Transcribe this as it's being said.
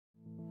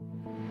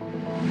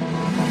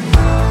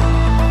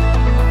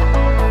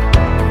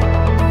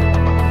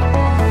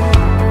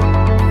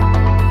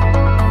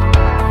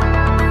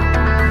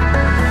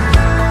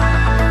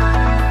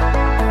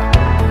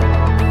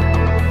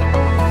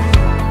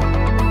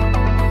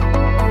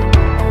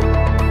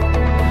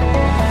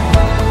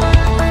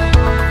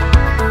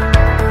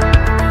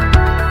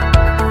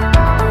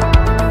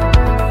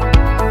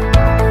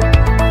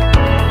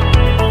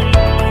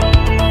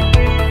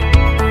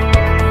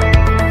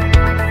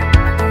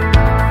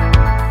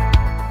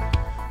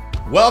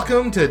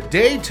Welcome to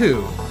Day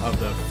 2 of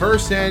the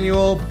first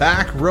annual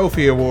Back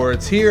Rowphy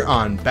Awards here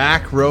on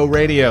Back Row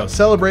Radio,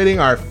 celebrating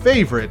our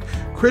favorite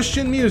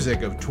Christian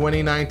music of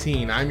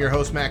 2019. I'm your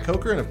host, Matt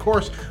Coker, and of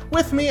course,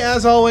 with me,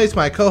 as always,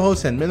 my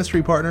co-host and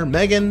ministry partner,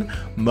 Megan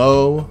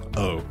Mo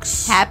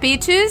Oaks. Happy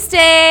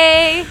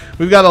Tuesday!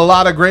 We've got a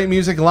lot of great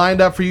music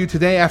lined up for you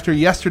today after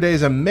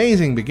yesterday's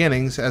amazing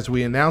beginnings as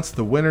we announce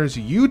the winners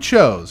you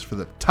chose for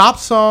the top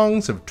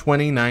songs of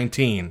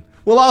 2019.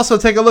 We'll also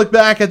take a look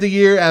back at the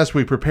year as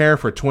we prepare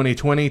for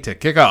 2020 to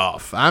kick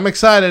off. I'm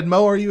excited.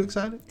 Mo, are you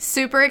excited?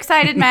 Super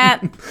excited,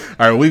 Matt.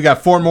 All right, we've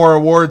got 4 more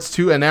awards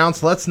to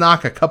announce. Let's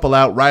knock a couple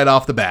out right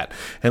off the bat.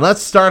 And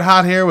let's start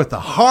hot here with the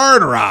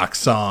hard rock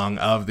song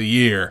of the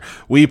year.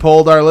 We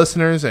polled our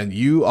listeners and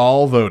you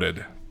all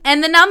voted.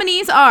 And the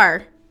nominees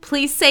are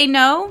Please Say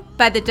No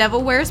by The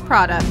Devil Wears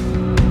Prada.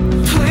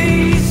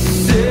 Please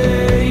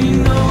say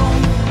no.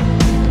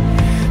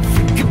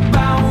 Think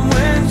about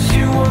when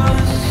she was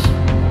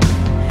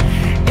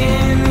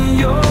in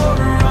your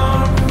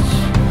arms.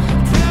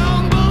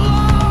 Down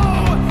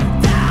below.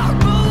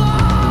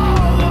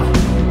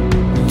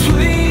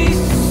 Please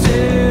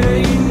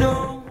say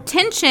no.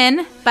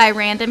 Tension by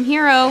Random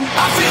Hero.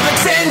 I feel the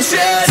tension.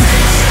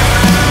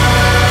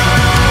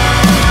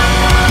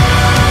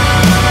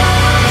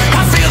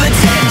 I feel the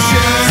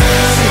tension.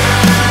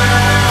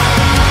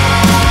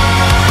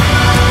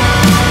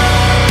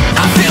 I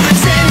feel the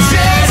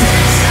tension.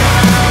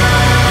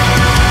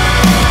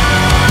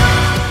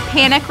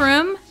 Panic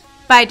Room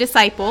by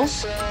Disciple. I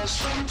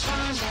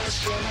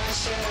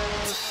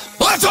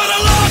try to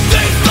lock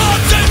these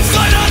thoughts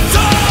inside a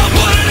tub,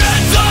 but it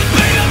ends up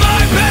being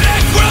my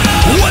panic room.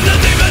 When the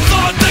demons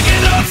are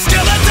thinking of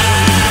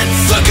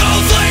skeletons, the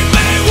ghosts leave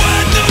me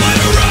with nowhere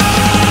to run.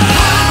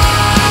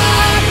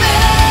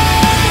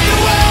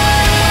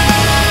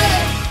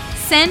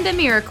 Send a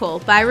Miracle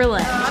by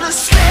Relent. I'm a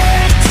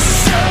scared to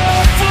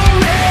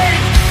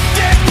suffering,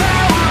 get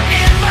power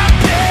in my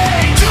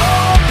pain.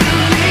 Don't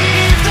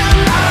believe the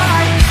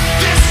lie,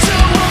 this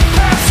too will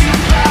pass you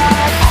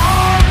by.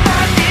 On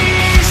my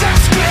knees I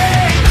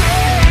scream,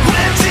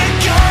 when's it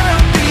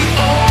gonna be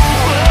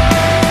over?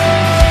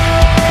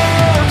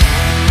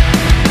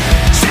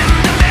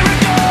 Send a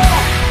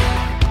miracle.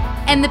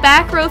 And the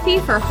Back Rowphy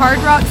for Hard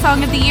Rock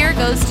Song of the Year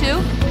goes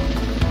to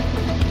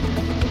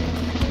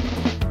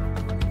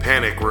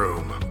Panic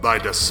Room by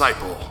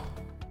Disciple.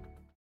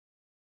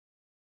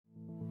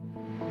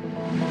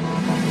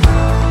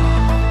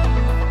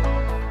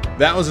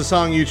 That was the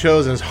song you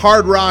chose as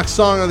Hard Rock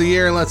Song of the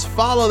Year, and let's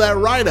follow that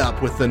right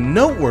up with the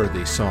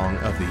Noteworthy Song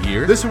of the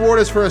Year. This award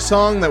is for a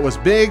song that was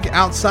big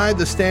outside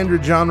the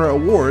standard genre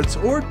awards,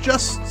 or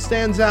just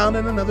stands out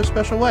in another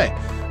special way.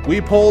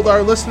 We polled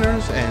our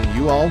listeners, and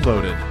you all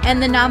voted.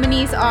 And the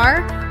nominees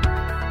are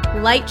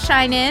Light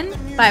Shine In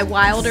by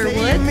Wilder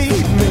Woods.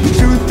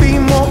 Truth be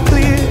more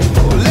clear.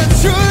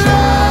 Let your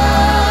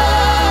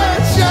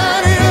light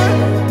shine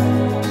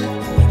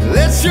in.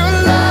 Let your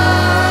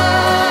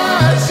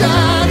light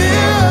shine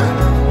in.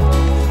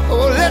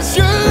 Oh, let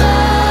your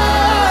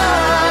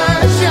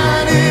light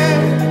shine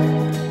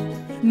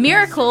in.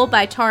 Miracle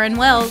by Taryn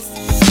Wells.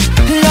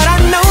 Lord, I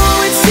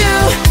know it's you.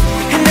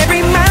 And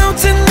every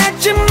mountain that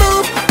you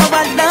move. Oh,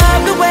 I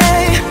love the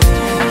way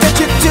that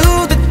you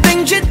do the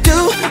things you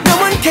do. No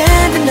one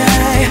can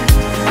deny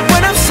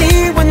what I've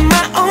seen with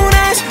my own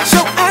eyes.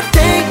 So I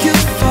thank you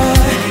for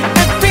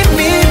every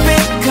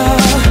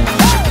miracle.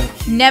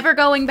 Never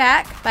Going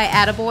Back by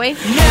Attaboy.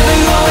 Never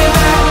going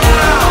back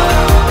now.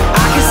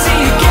 I can see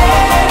you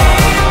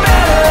getting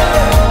better.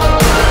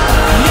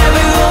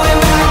 Never going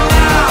back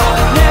now.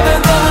 Never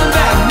going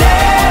back.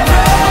 Never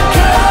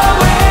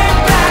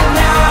going back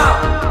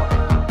now.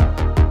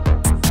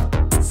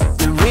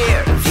 The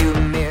rear view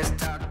mirrors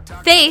talk.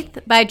 Faith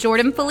by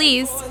Jordan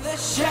Feliz. The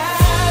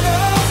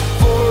shadow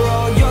for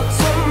all your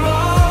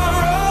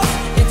tomorrows.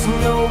 It's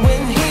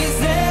knowing he's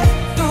there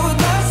through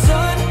the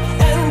sun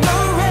and the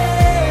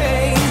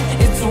rain.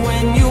 It's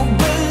when you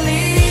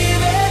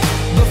believe it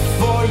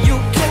before you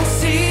can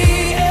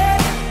see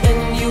it, and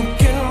you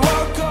can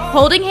walk on.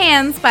 Holding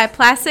Hands by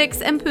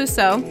Plastics and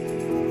Puso.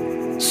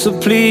 So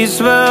please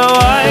wear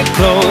white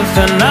clothes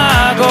and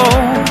I go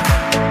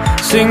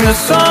sing the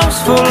songs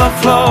full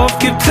of love,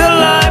 keep the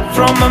light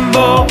from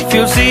above.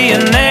 You'll see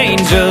an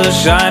angel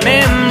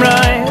shining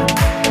bright,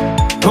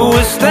 who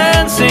is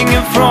dancing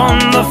in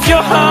front of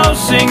your house,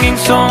 singing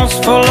songs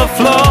full of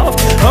love.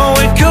 Oh,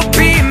 it could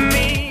be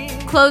me.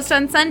 Closed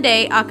on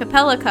Sunday a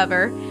cappella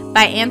cover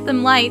by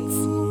Anthem Lights.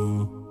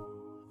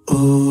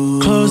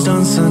 Closed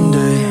on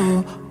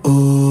Sunday.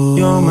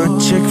 You're my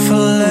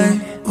Chick-fil-A.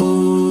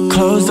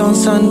 Closed on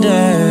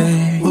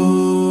Sunday.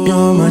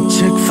 You're my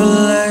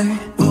Chick-fil-A.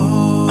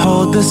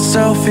 Hold the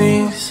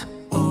selfies.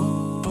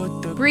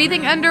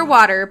 Breathing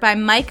Underwater by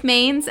Mike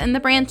Maines and the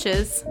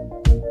Branches.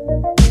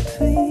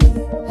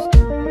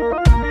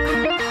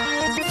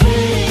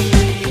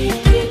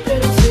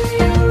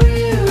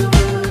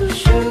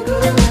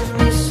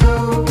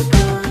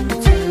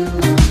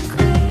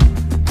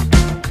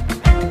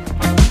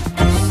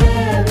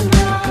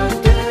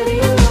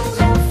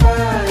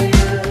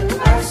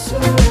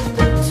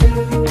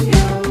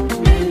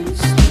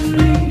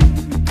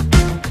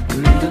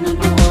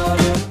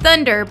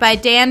 Thunder by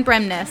Dan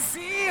Bremnes.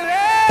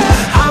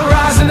 I'm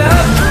rising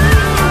up.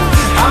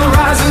 I'm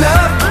rising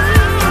up.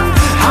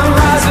 I'm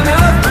rising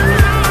up.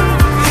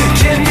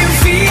 Can you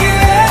feel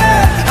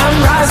it? I'm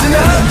rising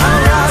up.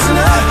 I'm rising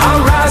up.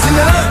 I'm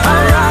rising up.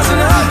 I'm rising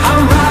up.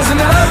 I'm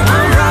rising up.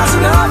 I'm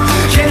rising up.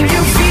 Can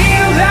you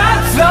feel that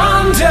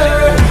thunder?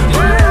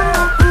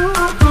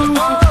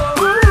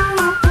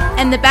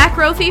 And the Back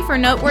Rowphy for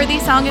Noteworthy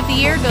Song of the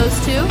Year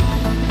goes to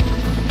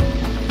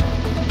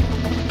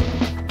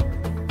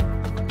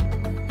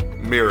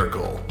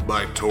Miracle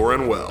by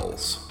Torrin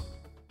Wells.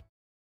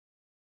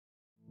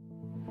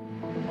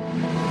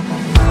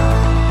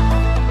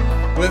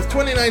 With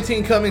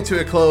 2019 coming to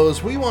a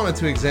close, we wanted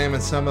to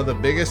examine some of the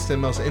biggest and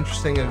most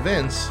interesting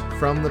events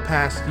from the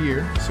past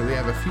year. So we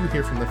have a few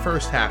here from the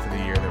first half of the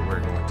year that we're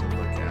going to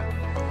look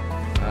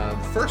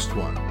at. The first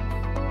one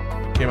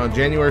came on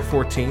January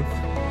 14th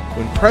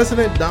when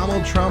President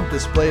Donald Trump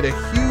displayed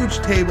a huge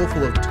table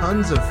full of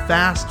tons of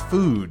fast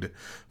food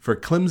for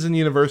Clemson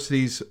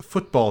University's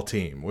football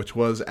team, which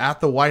was at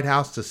the White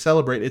House to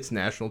celebrate its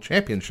national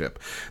championship.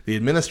 The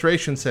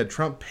administration said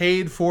Trump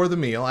paid for the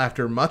meal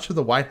after much of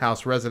the White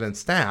House resident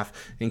staff,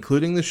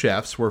 including the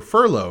chefs, were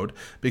furloughed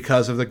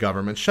because of the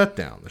government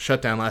shutdown. The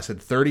shutdown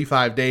lasted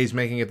 35 days,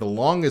 making it the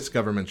longest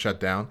government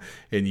shutdown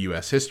in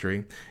U.S.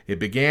 history. It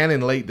began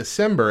in late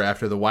December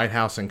after the White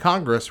House and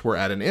Congress were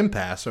at an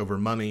impasse over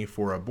money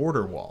for a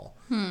border wall.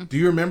 Do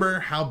you remember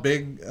how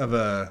big of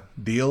a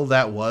deal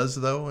that was,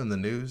 though, in the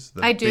news?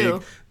 I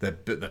do.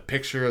 The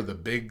picture of the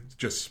big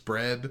just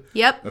spread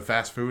Yep. of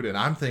fast food. And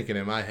I'm thinking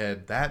in my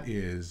head, that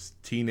is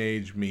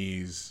teenage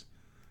me's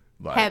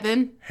like,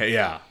 Heaven. Hey,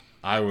 yeah,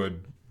 I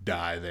would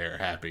die there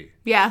happy.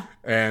 Yeah.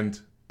 And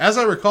as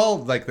I recall,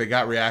 like they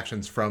got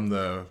reactions from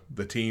the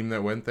team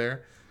that went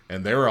there.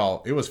 And they were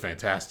all, it was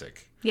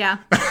fantastic. Yeah.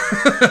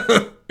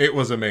 It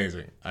was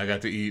amazing. I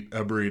got to eat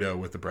a burrito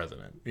with the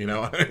president. You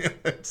know,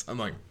 I'm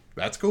like,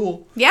 that's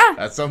cool. Yeah.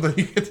 That's something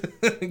you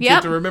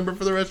get to remember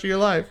for the rest of your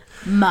life.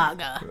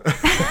 MAGA.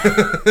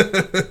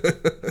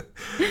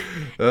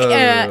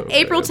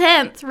 April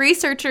 10th,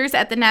 researchers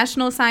at the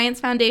National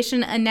Science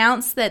Foundation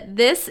announced that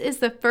this is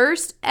the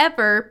first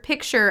ever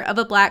picture of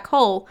a black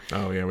hole.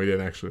 Oh, yeah, we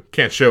didn't actually.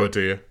 Can't show it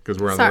to you because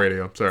we're on the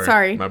radio.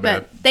 Sorry. My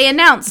bad. But they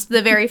announced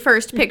the very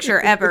first picture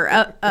ever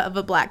of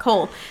a black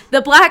hole.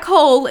 The black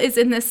hole is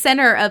in the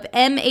center of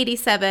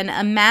M87,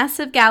 a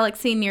massive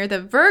galaxy near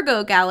the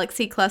Virgo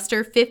galaxy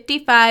cluster,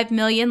 55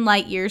 million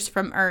light years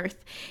from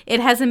Earth. It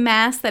has a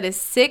mass that is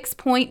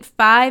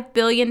 6.5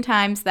 billion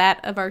times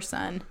that of our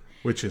sun.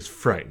 Which is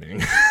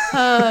frightening.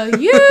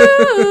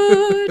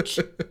 Huge.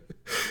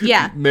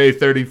 Yeah. May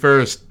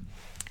 31st.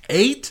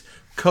 8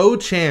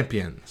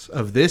 co-champions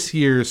of this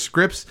year's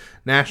Scripps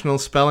National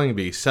Spelling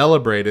Bee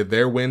celebrated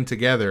their win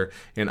together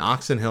in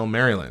Oxon Hill,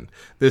 Maryland.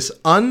 This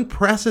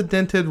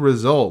unprecedented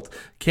result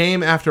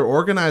came after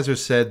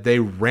organizers said they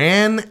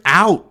ran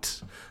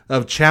out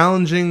of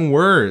challenging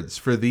words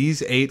for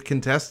these 8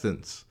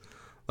 contestants.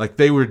 Like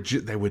they would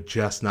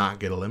just not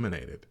get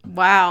eliminated.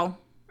 Wow.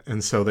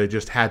 And so they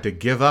just had to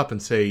give up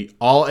and say,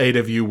 all 8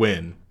 of you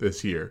win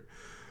this year.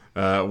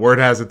 Word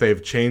has it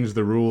they've changed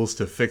the rules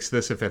to fix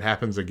this if it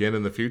happens again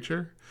in the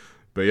future.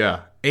 But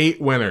yeah, 8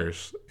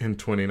 winners in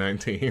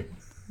 2019.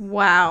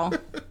 Wow.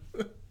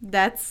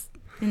 That's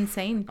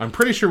insane. I'm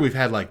pretty sure we've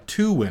had like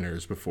 2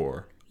 winners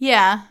before.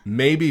 Yeah.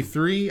 Maybe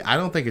 3. I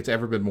don't think it's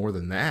ever been more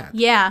than that.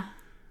 Yeah.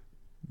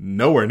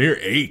 Nowhere near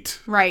 8.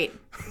 Right.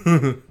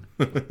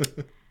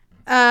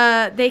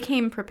 They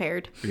came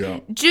prepared.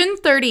 Yeah. June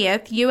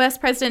 30th, U.S.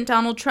 President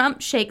Donald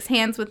Trump shakes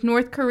hands with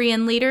North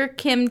Korean leader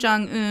Kim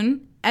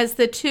Jong-un as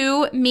the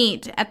two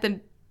meet at the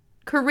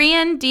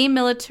Korean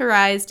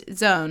Demilitarized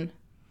Zone.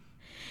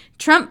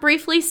 Trump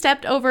briefly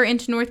stepped over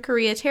into North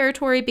Korea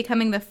territory,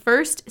 becoming the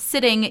first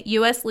sitting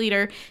U.S.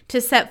 leader to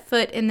set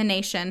foot in the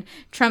nation.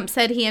 Trump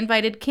said he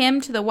invited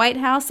Kim to the White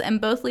House, and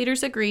both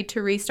leaders agreed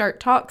to restart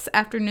talks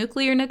after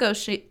nuclear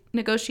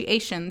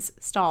negotiations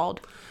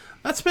stalled.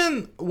 That's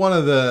been one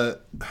of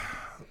the...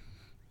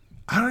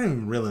 I don't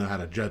even really know how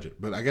to judge it,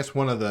 but I guess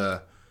one of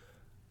the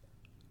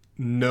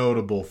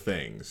notable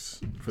things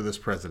for this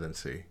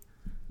presidency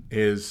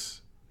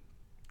is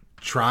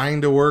trying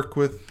to work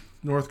with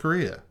North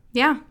Korea.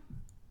 Yeah.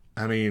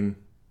 I mean,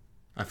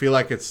 I feel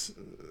like it's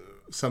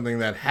something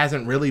that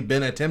hasn't really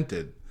been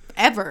attempted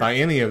Ever. by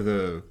any of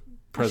the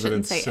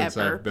presidents say since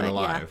ever, I've been but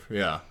alive.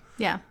 Yeah.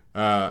 Yeah.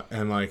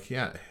 And like,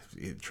 yeah,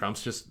 Trump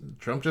just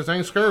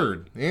ain't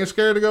scared. He ain't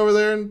scared to go over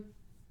there and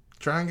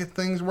try and get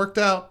things worked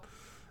out.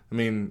 I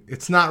mean,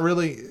 it's not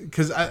really,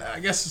 because I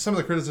guess some of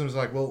the criticisms are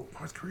like, well,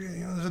 North Korea,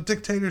 there's a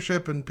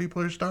dictatorship and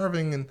people are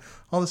starving and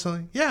all this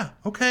other. Yeah,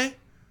 okay.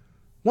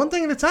 One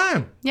thing at a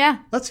time. Yeah.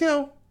 Let's,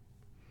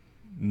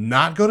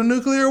 not go to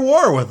nuclear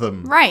war with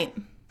them. Right.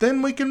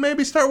 Then we can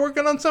maybe start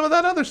working on some of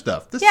that other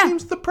stuff. This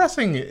seems the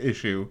pressing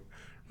issue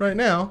right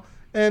now,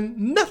 and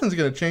nothing's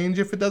going to change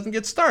if it doesn't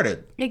get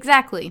started.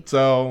 Exactly.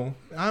 So,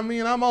 I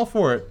mean, I'm all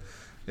for it.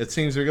 It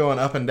seems they're going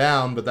up and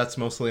down, but that's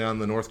mostly on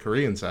the North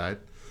Korean side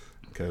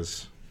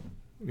because,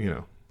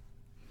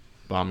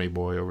 Bommy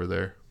boy over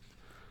there.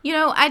 You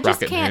know, I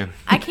just Rocket can't. Man.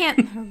 I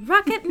can't.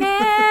 Rocket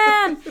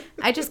Man.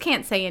 I just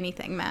can't say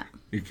anything, Matt.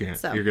 You can't.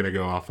 So. You're gonna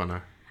go off on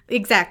a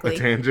Exactly.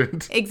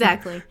 tangent.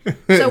 Exactly. So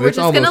we're It's just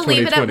going to almost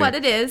leave it at 2020, what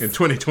it is. And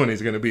 2020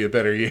 is going to be a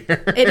better year.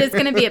 It is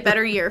going to be a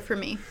better year for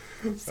me.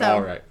 So.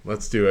 All right,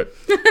 let's do it.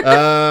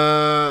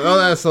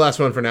 That's the last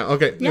one for now.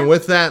 Okay, Yeah. and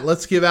with that,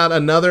 let's give out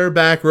another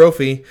Back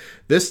Rowphy.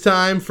 This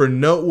time for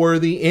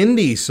Noteworthy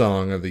Indie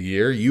Song of the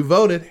Year. You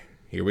voted.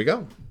 Here we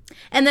go.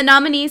 And the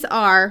nominees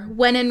are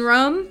When in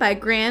Rome by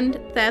Grand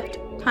Theft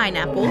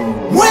Pineapple,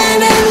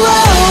 When in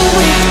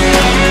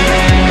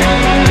Rome,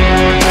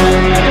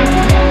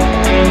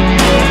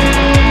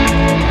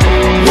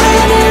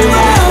 when in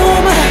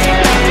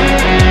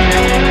Rome,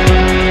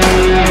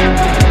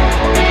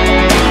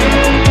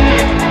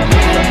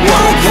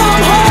 won't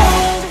come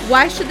home.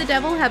 Why Should the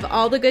Devil Have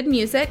All the Good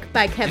Music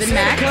by Kevin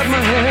Mack, Cut my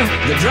hair,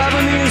 they're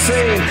driving me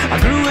insane. I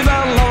grew it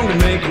out long to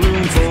make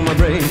room for my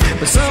brain.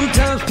 But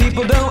sometimes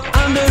people don't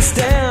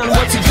understand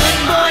what's a good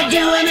boy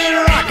doing in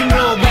a rock and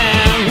roll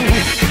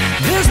band.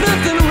 There's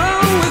nothing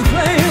wrong with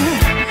playing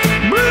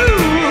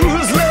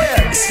blues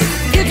licks.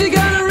 If you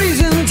got a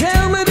reason,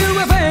 tell me to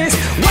my face.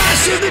 Why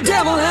should the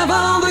devil have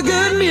all the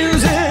good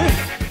music?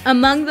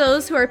 Among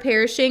Those Who Are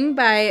Perishing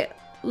by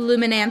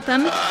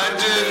Luminanthem, I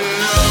didn't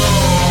know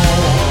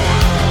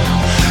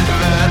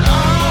that I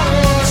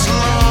was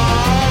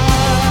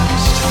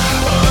lost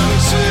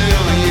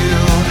until you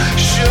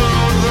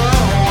showed the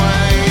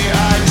way.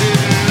 I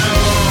didn't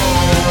know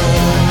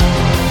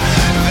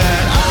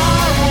that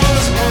I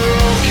was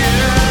broken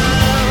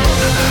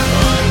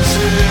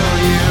until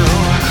you.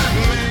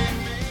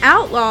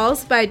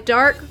 Outlaws by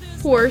Dark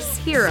Horse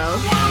Hero,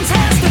 One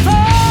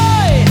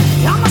testify,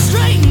 I'm a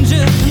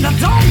stranger and I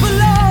don't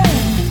belong.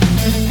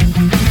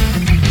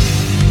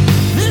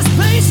 This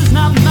place is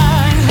not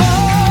my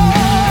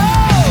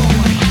home.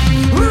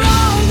 We're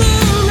on the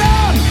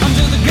run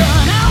under the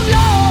gun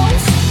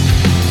outlaws,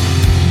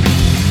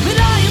 but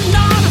I am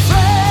not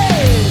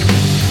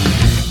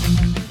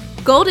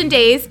afraid. Golden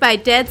Days by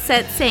Dead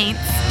Set Saints,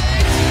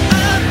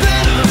 I've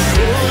been a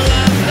fool,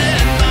 I've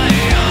let my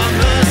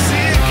armor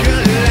sit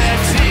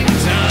collecting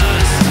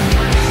dust.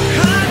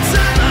 Hard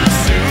time I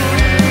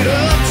suited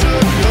up,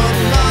 took up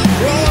my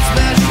cross,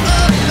 smashed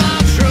up my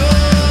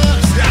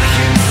trust. I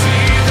can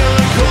see the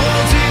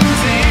golden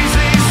days,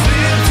 they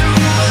slipped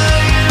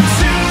away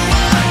into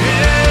my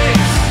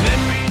haze.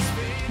 Memories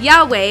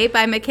Yahweh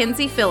by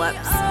Mackenzie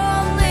Phillips,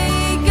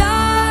 Only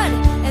God,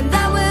 and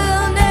that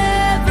will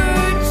never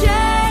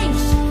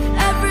change.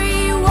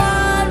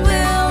 Everyone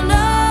will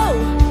know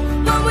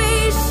when we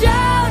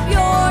shout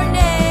your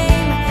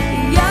name,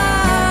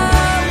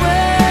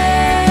 Yahweh.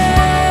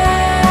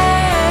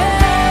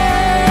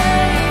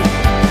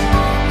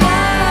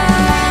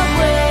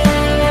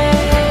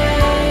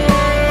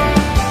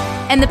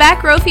 and the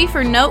Back Rowphy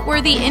for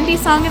Noteworthy Indie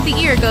Song of the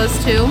Year goes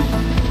to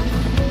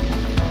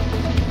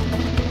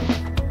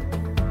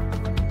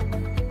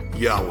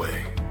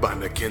Yahweh by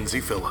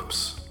Mackenzie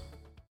Phillips.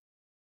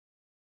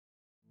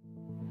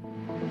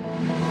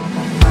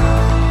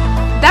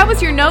 That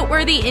was your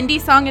Noteworthy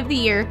Indie Song of the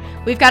Year.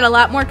 We've got a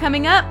lot more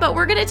coming up, but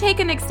we're going to take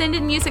an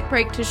extended music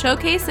break to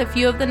showcase a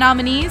few of the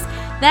nominees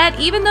that,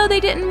 even though they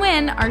didn't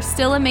win, are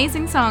still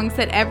amazing songs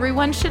that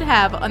everyone should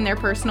have on their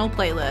personal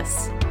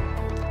playlists.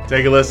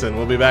 Take a listen.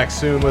 We'll be back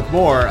soon with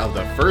more of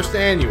the first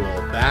annual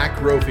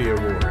Back Rowphy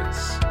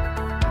Awards.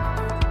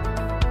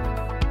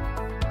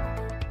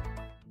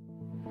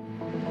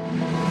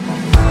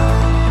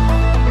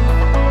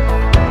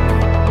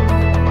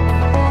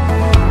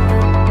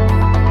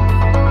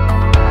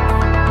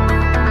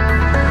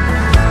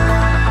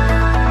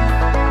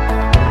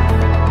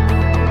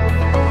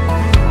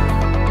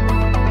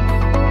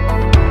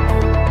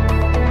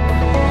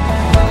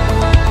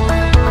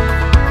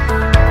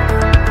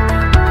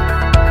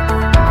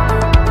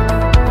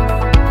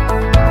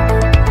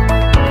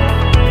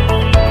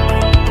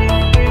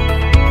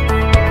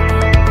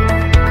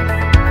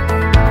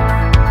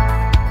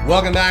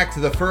 Welcome back to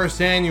the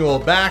first annual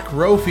Back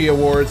Rowphy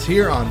Awards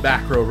here on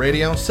Back Row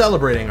Radio,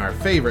 celebrating our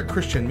favorite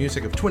Christian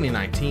music of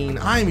 2019.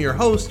 I'm your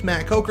host,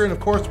 Matt Coker, and of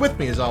course, with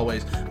me as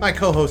always, my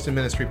co-host and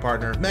ministry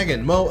partner,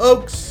 Megan Mo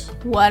Oaks.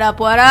 What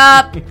up, what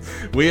up?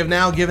 We have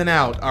now given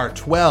out our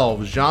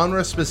 12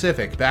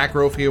 genre-specific Back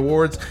Rowphy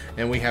Awards,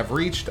 and we have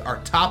reached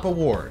our top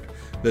award,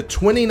 the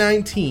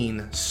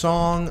 2019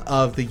 Song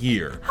of the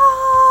Year.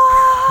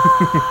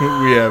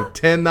 We have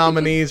 10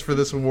 nominees for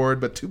this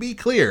award, but to be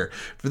clear,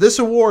 for this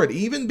award,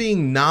 even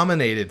being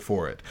nominated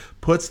for it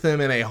puts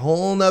them in a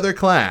whole nother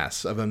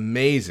class of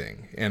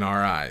amazing in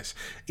our eyes.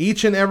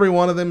 Each and every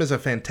one of them is a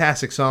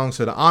fantastic song,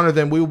 so to honor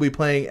them, we will be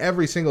playing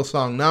every single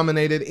song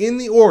nominated in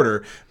the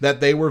order that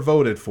they were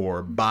voted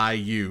for by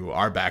you,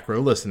 our Back Row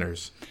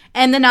listeners.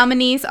 And the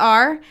nominees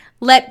are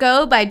Let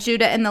Go by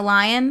Judah and the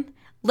Lion,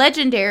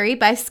 Legendary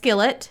by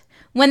Skillet,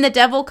 When the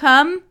Devil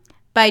Come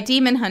by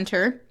Demon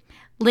Hunter,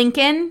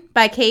 Lincoln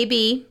by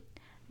KB,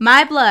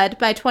 My Blood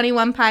by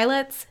 21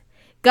 Pilots,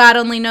 God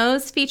Only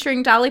Knows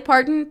featuring Dolly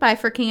Parton by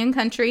For King and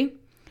Country,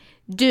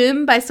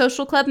 Doom by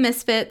Social Club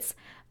Misfits,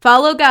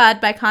 Follow God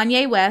by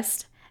Kanye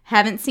West,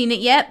 Haven't Seen It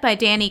Yet by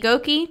Danny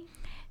Goki.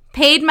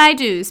 Paid My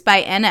Dues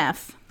by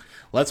NF.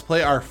 Let's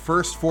play our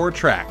first 4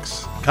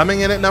 tracks.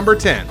 Coming in at number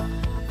 10.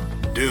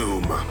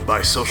 Doom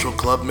by Social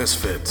Club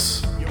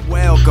Misfits.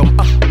 Welcome,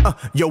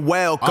 you're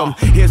welcome.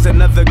 Here's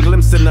another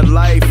glimpse in the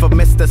life of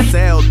Mr.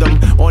 Seldom.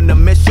 On a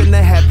mission to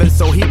heaven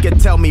so he can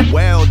tell me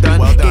well done.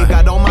 He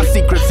got all my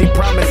secrets, he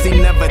promised he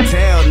never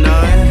tell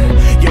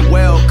none. You're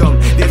welcome,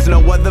 there's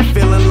no other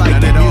feeling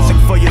like it. Music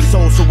for your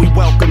soul, so we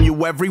welcome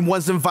you.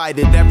 Everyone's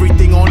invited,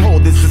 everything on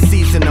hold. This is a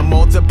season of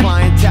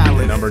multiplying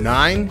talent. Number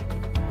 9.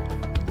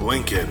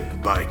 Lincoln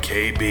by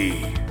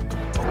KB.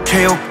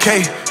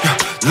 Okay, yeah,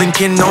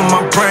 Lincoln on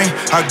my brain.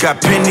 I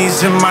got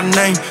pennies in my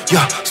name,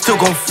 yeah, still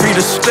gon' free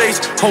the states.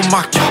 Oh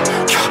my,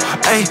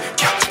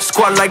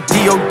 squad like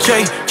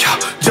DOJ, yeah,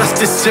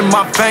 justice in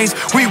my veins.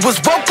 We was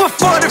woke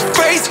before the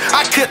phrase.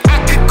 I could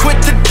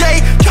quit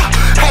today, yeah,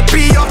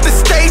 happy off the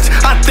stage.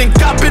 I think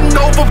I've been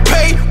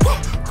overpaid.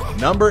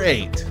 Number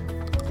 8.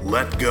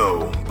 Let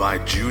Go by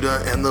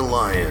Judah and the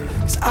Lion.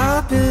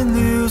 I've been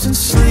losing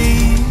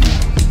sleep,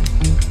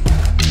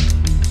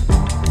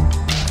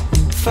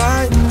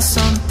 fighting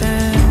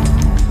something.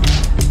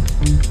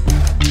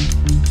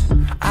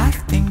 I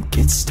think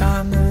it's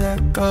time to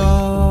let go.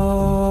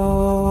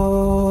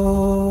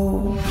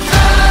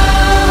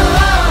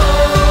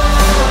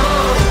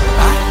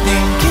 I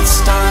think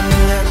it's time to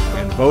let go.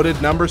 And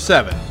voted number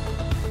 7.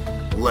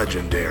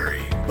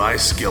 Legendary by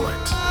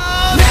Skillet.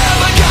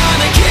 Never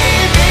gonna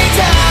keep me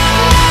down.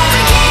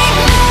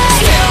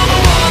 Still the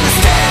one that's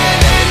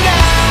standing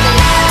now.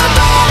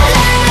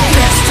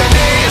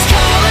 Destiny is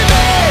calling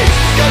me.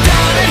 Go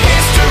down in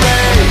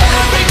history.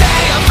 Every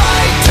day I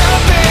fight to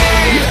be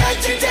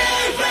legendary.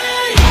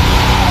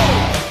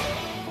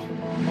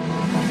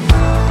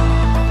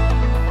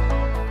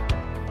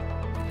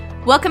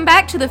 Welcome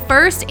back to the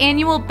first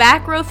annual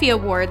Back Rowphy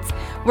Awards.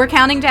 We're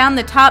counting down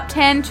the top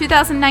 10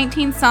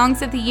 2019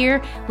 songs of the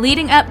year,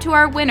 leading up to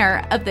our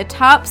winner of the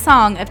top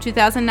song of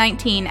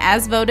 2019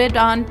 as voted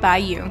on by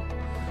you.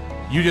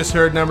 You just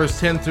heard numbers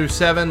 10 through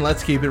 7.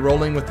 Let's keep it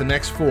rolling with the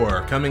next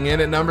 4. Coming in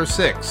at number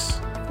 6.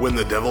 When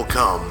the Devil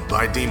Come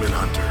by Demon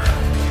Hunter.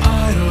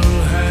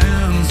 Idle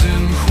hands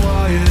in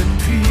quiet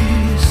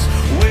peace,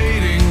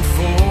 waiting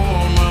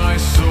for my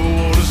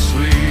soul to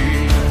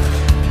sleep.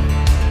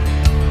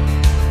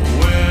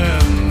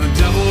 When the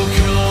devil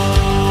comes.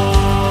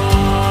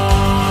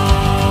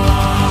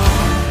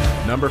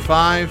 Number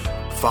 5.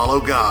 Follow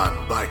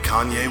God by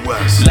Kanye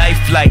West. Life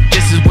like,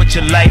 this is what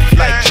your life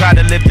like. Try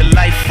to live the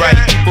life right.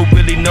 People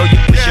really know you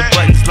push your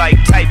buttons like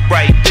type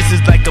right. This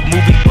is like a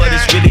movie, but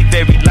it's really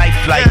very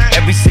lifelike.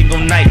 Every single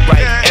night,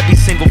 right? Every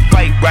single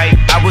fight, right?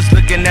 I was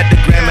looking at the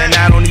gram and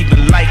I don't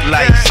even like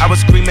lights. I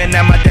was screaming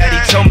at my daddy,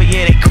 told me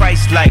it ain't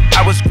Christ-like.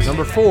 I was screaming.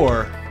 Number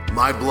 4.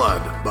 My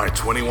Blood by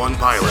 21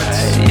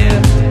 Pilots.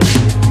 Yeah.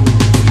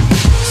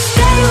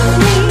 Stay with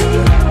me.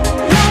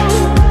 No,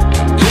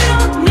 you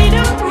don't need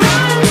to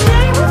run.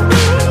 Stay with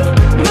me.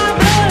 My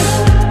blood.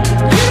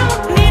 You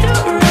don't need to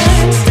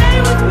run. Stay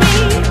with me.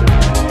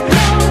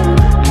 No,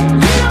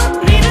 you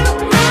don't need to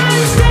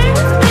run. Stay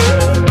with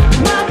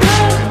me. My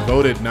blood.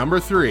 Voted number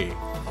 3.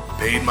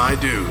 Paid My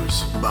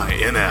Dues by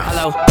NF.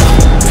 Hello.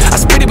 I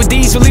spit it with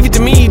these, so leave it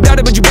to me. Doubt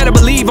it, but you better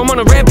believe I'm on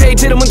a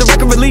rampage. Hit 'em with the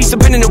record release.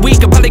 Depending a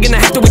week, I'm probably gonna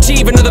have to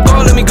achieve another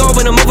goal. Let me go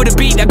when I'm over the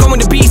beat. I go in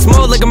the beast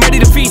mode like I'm ready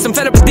to feast. I'm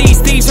fed up with these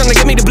thieves trying to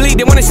get me to bleed.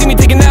 They wanna see me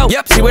taking out.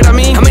 Yep, see what I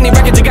mean? How many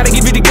records I gotta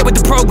give you to get with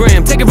the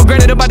program? Take it for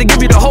granted, I'm about to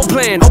give you the whole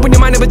plan. Open your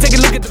mind up and take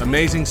a look at the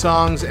Amazing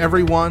songs,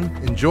 everyone.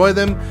 Enjoy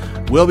them.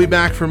 We'll be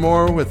back for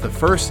more with the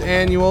first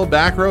annual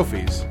Back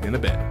Rowphys in a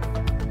bit.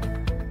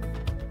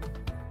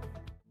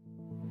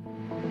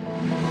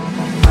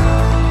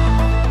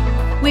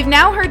 We've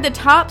now heard the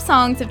top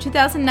songs of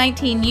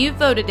 2019 you've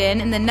voted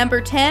in the number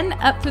 10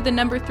 up through the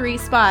number 3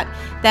 spot.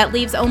 That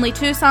leaves only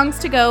 2 songs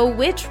to go.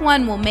 Which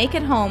one will make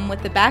it home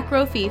with the Back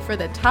Rowphy for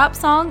the top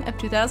song of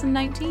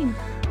 2019?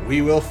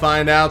 We will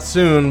find out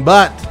soon,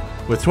 but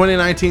with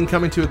 2019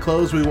 coming to a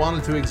close, we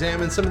wanted to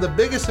examine some of the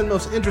biggest and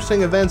most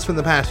interesting events from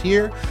the past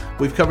year.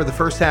 We've covered the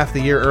first half of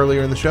the year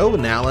earlier in the show,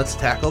 but now let's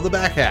tackle the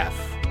back half.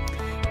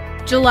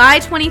 July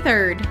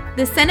 23rd,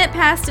 the Senate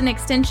passed an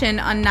extension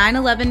on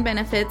 9/11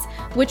 benefits,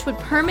 which would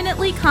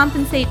permanently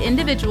compensate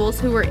individuals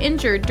who were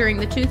injured during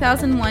the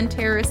 2001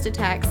 terrorist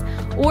attacks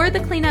or the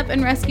cleanup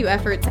and rescue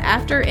efforts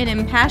after an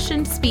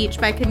impassioned speech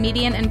by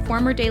comedian and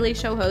former Daily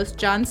Show host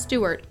Jon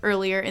Stewart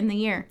earlier in the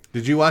year.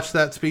 Did you watch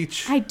that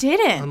speech I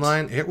didn't.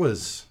 online? It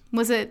was...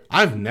 Was it?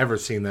 I've never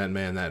seen that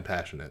man that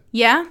passionate.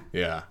 Yeah?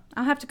 Yeah.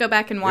 I'll have to go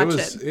back and watch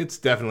it. It's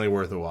definitely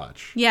worth a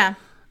watch. Yeah.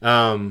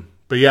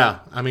 But yeah,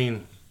 I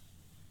mean...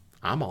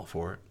 I'm all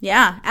for it.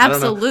 Yeah,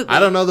 absolutely. I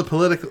don't know the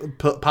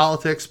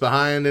politics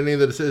behind any of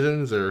the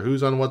decisions or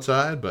who's on what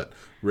side, but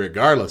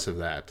regardless of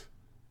that,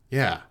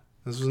 yeah,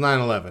 this was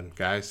 9/11,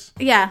 guys.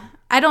 Yeah,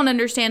 I don't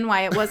understand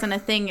why it wasn't a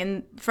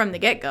thing from the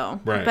get-go.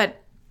 Right.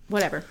 But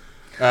whatever.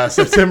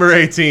 September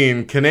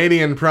 18,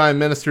 Canadian Prime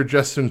Minister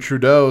Justin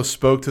Trudeau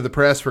spoke to the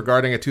press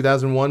regarding a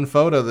 2001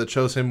 photo that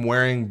shows him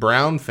wearing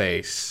brown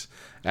face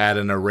at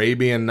an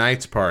Arabian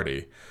Nights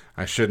party.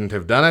 I shouldn't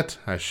have done it.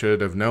 I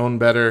should have known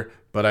better,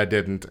 but I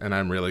didn't, and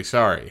I'm really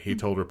sorry, he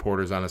told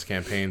reporters on his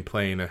campaign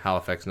plane in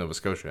Halifax, Nova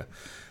Scotia.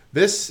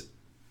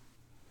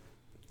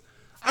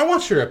 I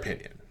want your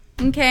opinion.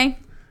 Okay.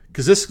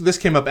 Because this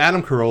came up,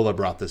 Adam Carolla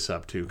brought this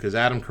up too, because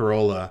Adam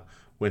Carolla,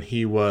 when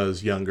he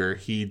was younger,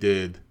 he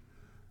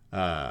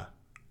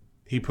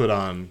put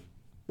on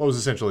what was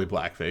essentially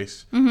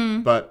blackface,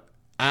 but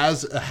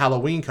as a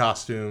Halloween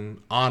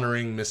costume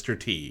honoring Mr.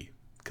 T,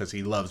 because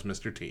he loves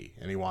Mr. T,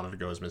 and he wanted to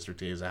go as Mr.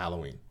 T as a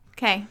Halloween.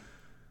 Okay.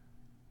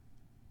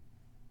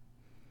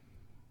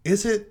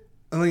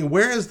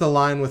 Where is the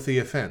line with the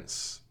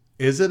offense?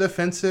 Is it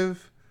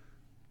offensive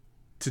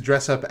to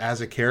dress up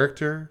as a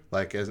character,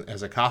 like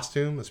as a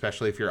costume,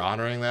 especially if you're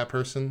honoring that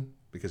person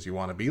because you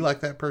want to be like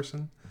that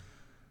person?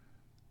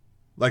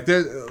 Like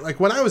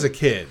when I was a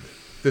kid,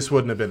 this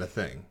wouldn't have been a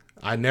thing.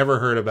 I never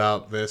heard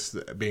about this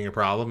being a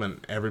problem,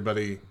 and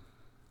everybody,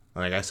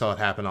 I saw it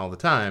happen all the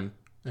time,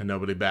 and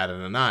nobody batted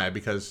an eye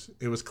because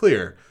it was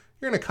clear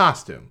you're in a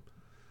costume.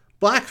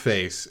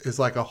 Blackface is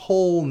like a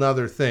whole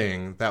nother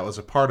thing that was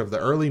a part of the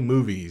early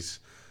movies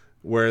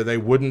where they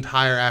wouldn't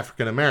hire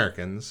African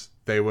Americans.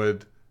 They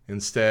would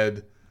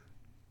instead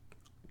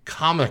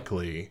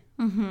comically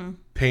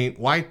paint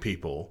white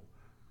people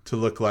to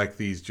look like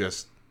these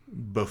just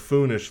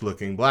buffoonish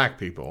looking black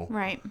people.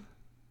 Right.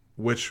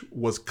 Which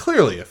was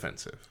clearly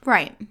offensive.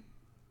 Right.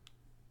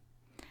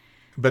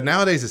 But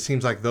nowadays it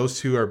seems like those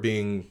two are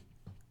being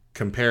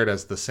compared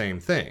as the same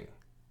thing.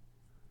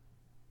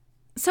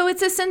 So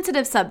it's a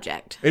sensitive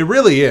subject. It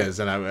really is,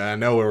 and I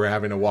know we're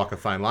having to walk a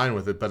fine line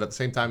with it, but at the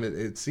same time,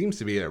 it seems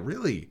to be a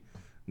really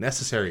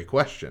necessary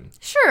question.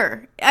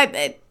 Sure.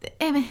 I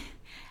mean,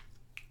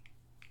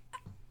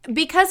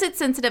 because it's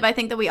sensitive, I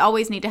think that we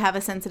always need to have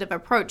a sensitive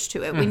approach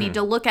to it. We need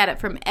to look at it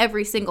from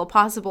every single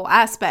possible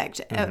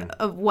aspect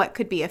of what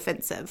could be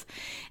offensive.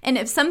 And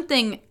if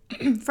something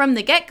from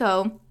the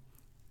get-go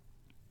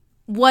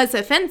was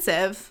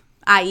offensive,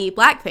 i.e.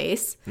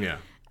 blackface,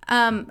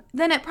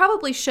 then it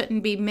probably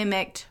shouldn't be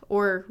mimicked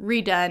or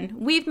redone.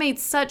 We've made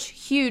such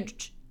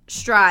huge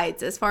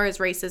strides as far as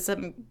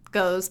racism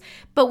goes,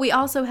 but we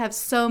also have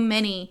so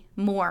many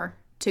more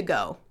to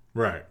go.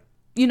 Right.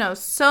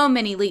 So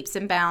many leaps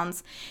and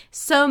bounds,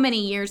 so many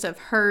years of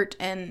hurt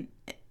and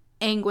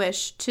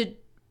anguish to,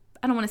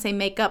 I don't want to say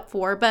make up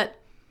for, but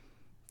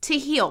to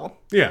heal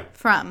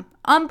from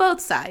on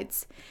both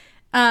sides.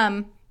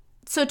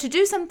 So to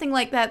do something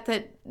like that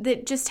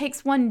just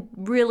takes one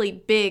really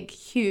big,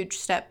 huge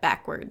step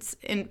backwards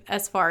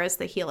as far as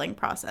the healing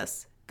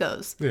process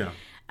goes. Yeah.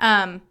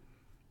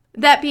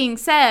 That being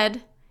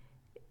said,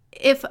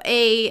 if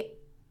a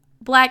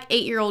black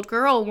 8-year-old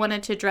girl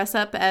wanted to dress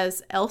up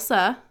as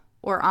Elsa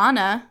or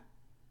Anna,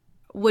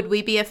 would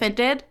we be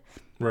offended?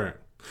 Right.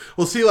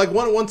 Well, see, like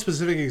one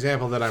specific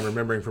example that I'm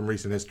remembering from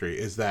recent history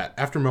is that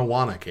after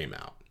Moana came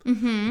out,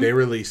 they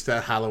released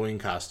a Halloween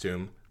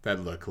costume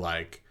that looked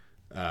like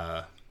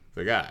the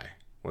guy.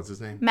 What's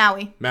his name?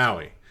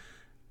 Maui.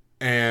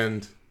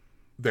 And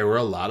there were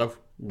a lot of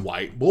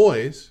white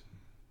boys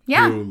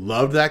who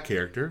loved that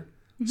character,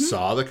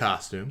 saw the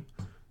costume,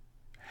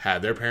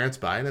 had their parents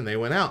buy it, and they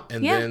went out.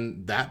 And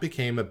then that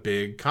became a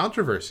big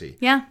controversy.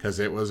 Yeah. Because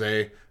it was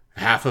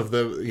half of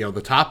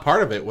the top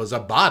part of it was a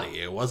body.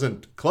 It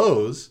wasn't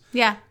clothes.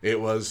 Yeah.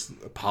 It was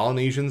a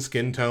Polynesian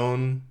skin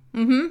tone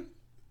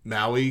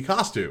Maui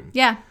costume.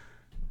 Yeah.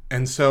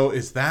 And so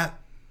is that,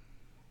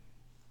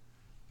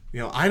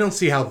 I don't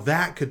see how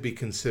that could be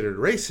considered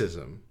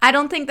racism. I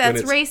don't think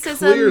that's racism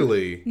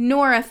clearly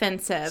nor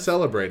offensive.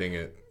 Celebrating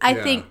it. I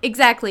think,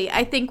 exactly.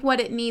 I think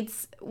what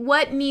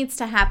needs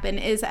to happen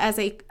is as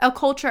a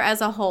culture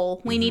as a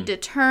whole, we need to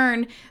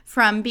turn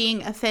from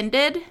being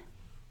offended.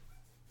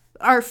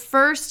 Our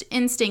first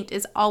instinct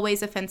is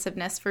always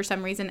offensiveness for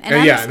some reason. And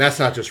and that's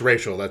not just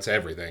racial. That's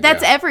everything.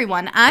 That's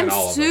everyone. I'm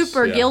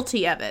super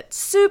guilty of it.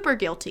 Super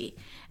guilty.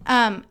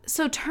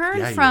 So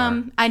turn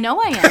from... I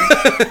know I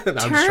am. I'm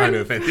just trying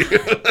to offend you.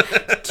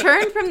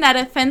 Turn from that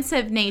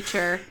offensive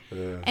nature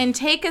and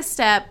take a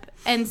step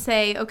and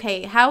say,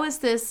 okay, how is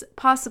this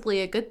possibly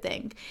a good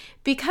thing?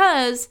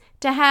 Because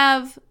to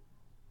have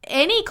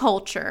any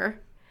culture...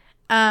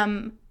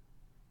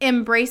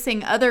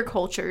 embracing other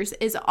cultures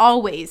is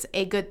always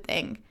a good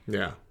thing.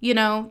 Yeah.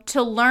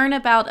 To learn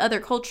about other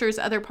cultures,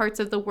 other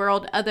parts of the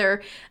world,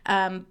 other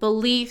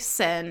beliefs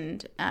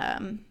and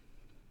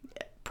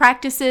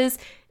practices,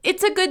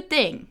 it's a good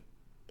thing.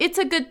 It's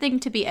a good thing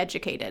to be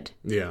educated.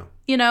 Yeah.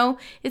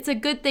 It's a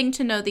good thing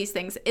to know these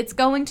things. It's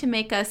going to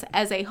make us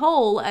as a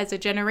whole, as a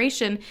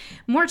generation,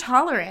 more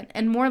tolerant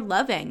and more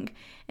loving.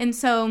 And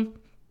so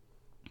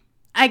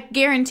I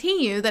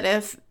guarantee you that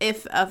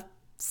if a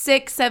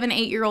 6, 7,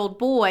 8-year-old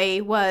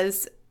boy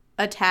was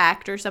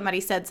attacked or somebody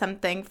said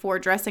something for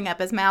dressing up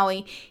as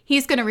Maui,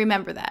 he's going to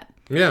remember that.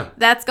 Yeah.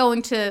 That's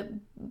going to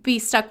be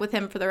stuck with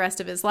him for the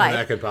rest of his life. And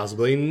that could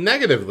possibly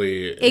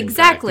negatively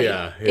impact,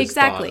 his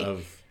thought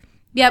of...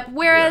 Yep.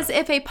 Whereas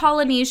if a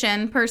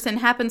Polynesian person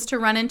happens to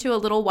run into a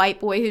little white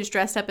boy who's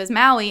dressed up as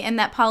Maui, and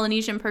that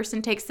Polynesian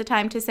person takes the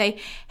time to say,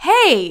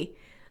 hey,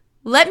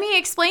 Let me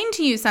explain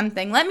to you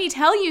something. Let me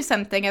tell you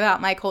something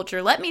about my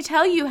culture. Let me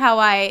tell you how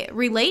I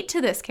relate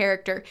to this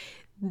character.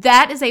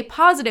 That is a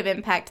positive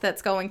impact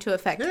that's going to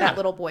affect that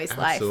little boy's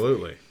life.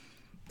 Absolutely.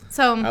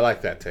 So I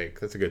like that take.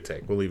 That's a good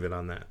take. We'll leave it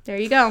on that. there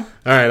you go. All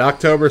right,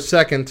 October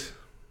 2nd.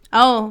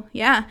 Oh,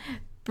 yeah.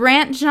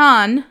 Brant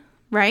John,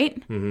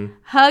 right?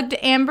 Hugged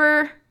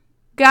Amber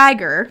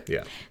Geiger,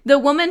 Yeah. the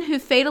woman who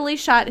fatally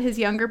shot his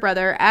younger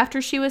brother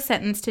after she was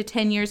sentenced to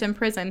 10 years in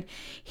prison.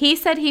 He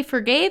said he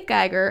forgave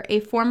Geiger,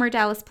 a former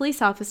Dallas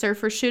police officer,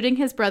 for shooting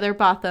his brother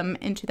Botham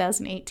in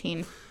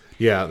 2018.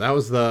 Yeah, that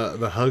was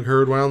the hug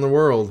heard around the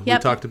world. Yep.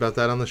 We talked about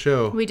that on the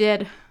show. We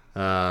did.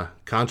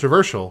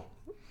 Controversial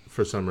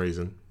for some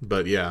reason,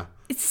 but yeah.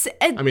 It's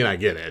I mean, I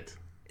get it.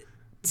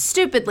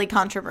 stupidly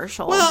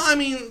controversial. Well, I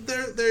mean,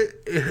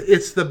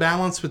 it's the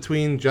balance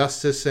between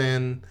justice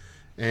and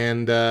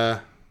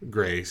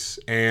grace,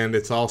 and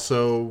it's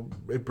also,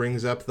 it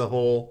brings up the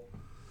whole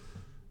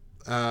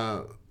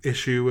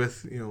issue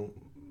with, you know,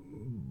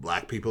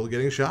 black people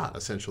getting shot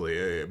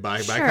essentially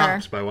by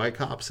cops, by white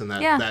cops, and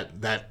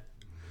that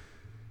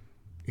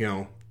you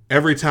know,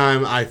 every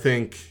time I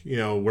think, you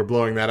know, we're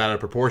blowing that out of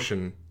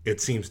proportion, it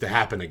seems to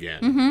happen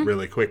again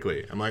really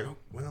quickly. I'm like, oh,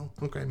 well,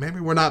 okay, maybe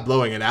we're not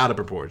blowing it out of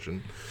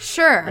proportion.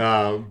 Sure.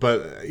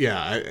 But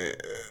yeah,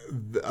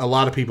 a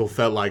lot of people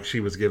felt like she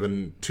was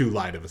given too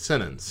light of a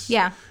sentence.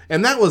 Yeah.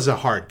 And that was a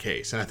hard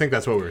case. And I think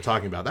that's what we were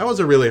talking about. That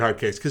was a really hard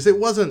case because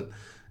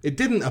it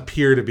didn't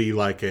appear to be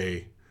like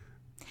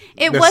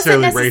it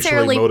wasn't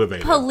necessarily racially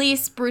motivated.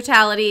 Police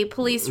brutality,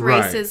 police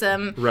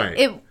racism.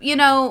 Right.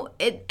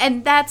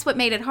 And that's what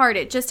made it hard.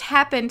 It just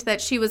happened that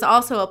she was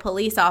also a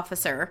police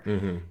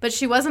officer, but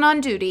she wasn't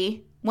on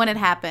duty when it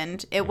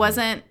happened. It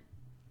wasn't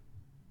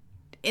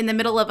in the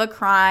middle of a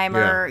crime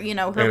or, you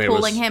know, her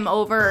pulling him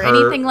over or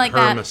anything like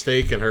that. Her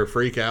mistake and her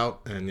freak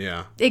out, and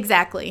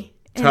Exactly.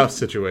 Tough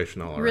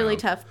situation all around. Really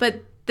tough.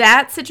 But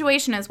that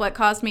situation is what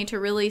caused me to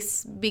really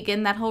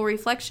begin that whole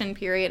reflection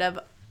period of,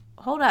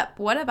 hold up,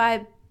 what have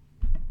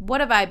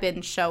I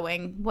been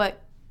showing?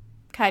 What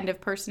kind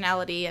of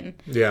personality and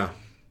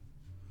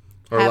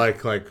or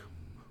like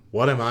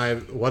what have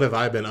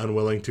I been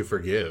unwilling to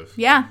forgive?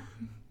 Yeah.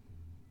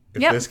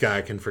 If this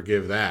guy can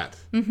forgive that.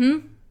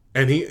 Mm-hmm.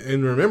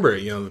 And remember,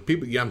 you know, the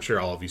people, I'm sure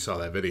all of you saw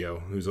that video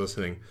who's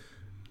listening,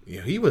 you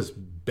know, he was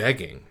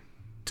begging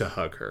to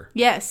hug her.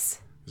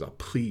 Yes. He was like,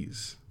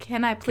 please.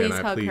 Can I please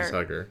hug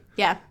her?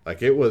 Yeah.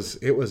 Like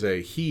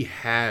he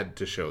had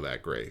to show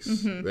that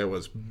grace that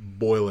was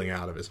boiling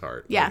out of his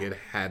heart. Yeah. Like it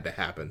had to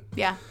happen.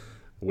 Yeah.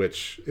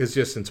 Which is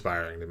just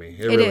inspiring to me.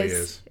 It really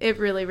is. It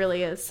really,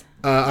 really is.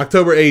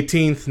 October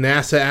 18th,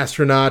 NASA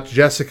astronaut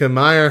Jessica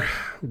Meyer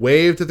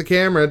waved at the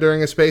camera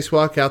during a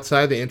spacewalk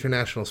outside the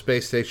International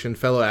Space Station.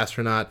 Fellow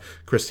astronaut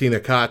Christina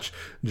Koch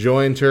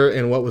joined her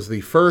in what was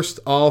the first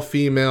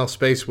all-female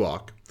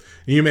spacewalk.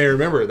 You may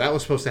remember that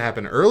was supposed to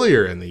happen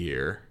earlier in the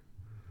year,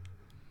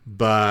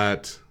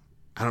 but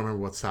I don't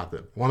remember what stopped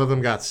it. One of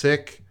them got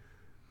sick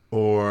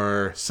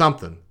or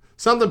something.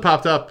 Something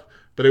popped up,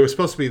 but it was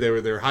supposed to be, they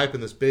were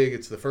hyping this big,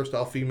 it's the first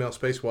all-female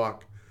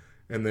spacewalk,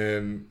 and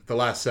then the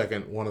last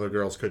second, one of the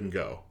girls couldn't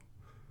go.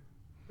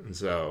 And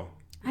so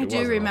I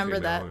do remember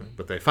that.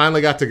 But they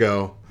finally got to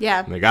go.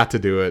 Yeah. And they got to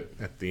do it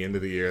at the end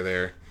of the year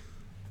there.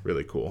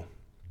 Really cool.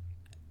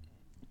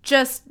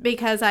 Just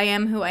because I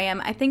am who I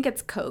am, I think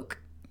it's Coke.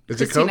 Is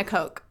Christina it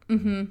Coke? Koch.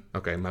 Mm-hmm.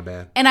 Okay, my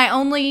bad. And I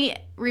only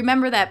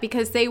remember that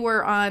because they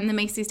were on the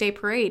Macy's Day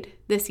Parade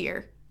this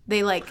year.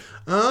 They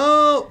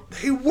Oh,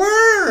 they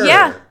were!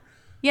 Yeah.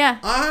 Yeah.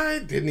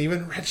 I didn't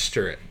even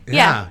register it.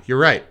 Yeah. You're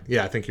right.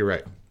 Yeah, I think you're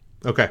right.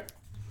 Okay.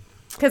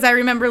 Because I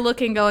remember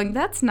looking going,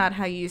 that's not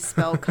how you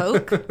spell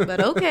Coke,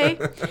 but okay.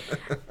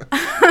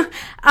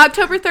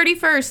 October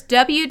 31st,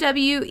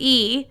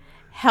 WWE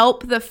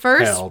held the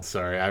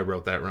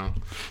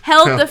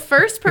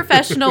first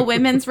professional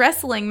women's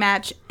wrestling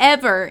match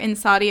ever in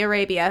Saudi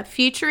Arabia,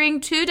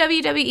 featuring two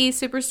WWE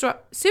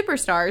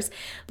superstars,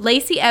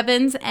 Lacey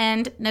Evans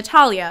and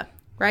Natalya.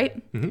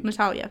 Right? Mm-hmm.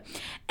 Natalya.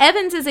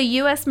 Evans is a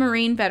U.S.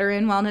 Marine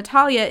veteran, while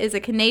Natalya is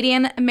a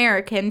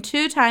Canadian-American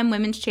two-time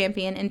women's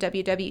champion in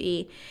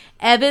WWE.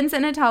 Evans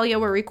and Natalya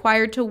were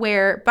required to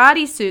wear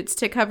bodysuits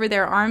to cover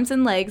their arms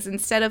and legs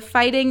instead of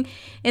fighting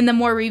in the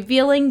more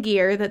revealing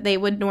gear that they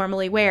would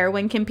normally wear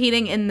when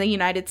competing in the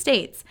United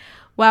States.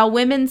 While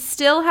women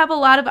still have a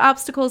lot of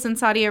obstacles in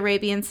Saudi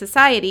Arabian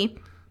society,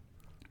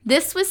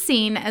 this was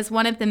seen as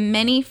one of the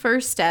many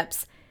first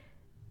steps,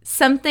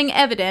 something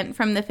evident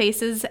from the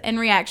faces and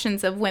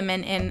reactions of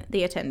women in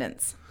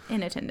attendance.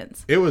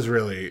 It was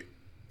really,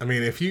 I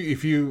mean, if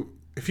you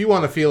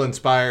want to feel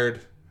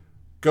inspired,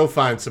 go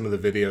find some of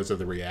the videos of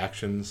the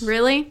reactions.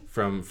 Really?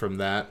 From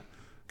that,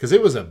 because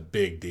it was a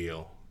big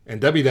deal,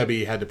 and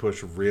WWE had to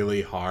push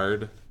really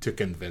hard to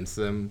convince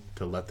them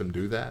to let them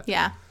do that.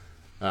 Yeah.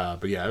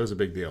 But yeah, it was a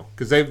big deal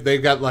because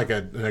they've got like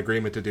an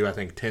agreement to do, I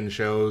think, 10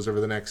 shows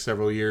over the next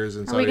several years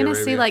in Saudi Arabia. Are we going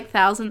to see like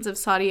thousands of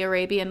Saudi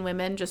Arabian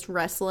women just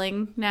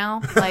wrestling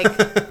now? Like,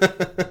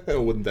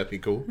 wouldn't that be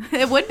cool?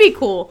 It would be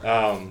cool.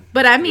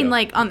 But I mean,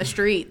 like on the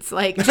streets,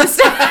 like just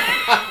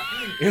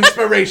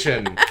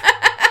inspiration.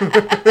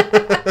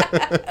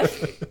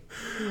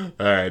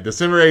 All right,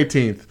 December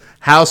 18th.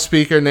 House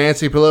Speaker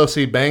Nancy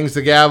Pelosi bangs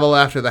the gavel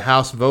after the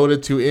House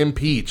voted to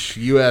impeach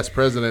U.S.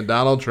 President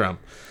Donald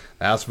Trump.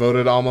 The House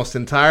voted almost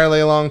entirely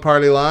along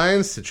party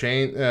lines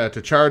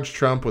to charge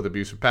Trump with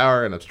abuse of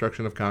power and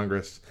obstruction of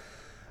Congress.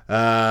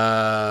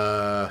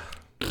 Really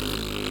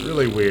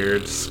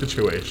weird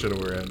situation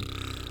we're in.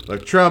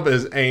 Look, Trump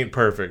ain't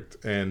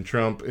perfect, and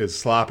Trump is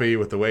sloppy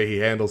with the way he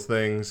handles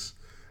things.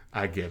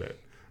 I get it.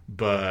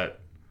 But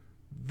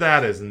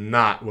that is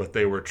not what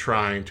they were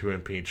trying to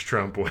impeach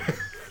Trump with.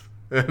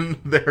 And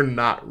they're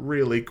not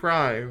really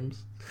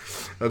crimes.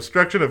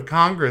 Obstruction of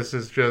Congress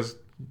is just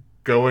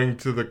going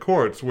to the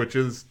courts, which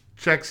is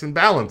checks and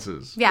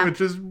balances, which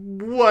is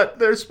what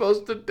they're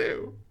supposed to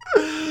do.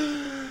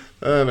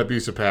 An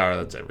abuse of power,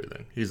 that's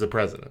everything. He's the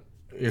president.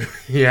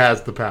 He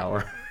has the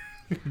power.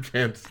 You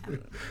can't.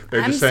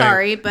 I'm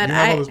sorry, but you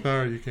have all this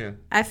power, you can.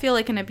 I feel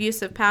like an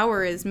abuse of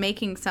power is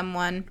making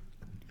someone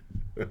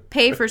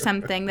pay for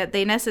something that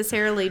they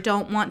necessarily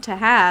don't want to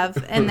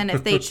have, and then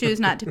if they choose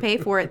not to pay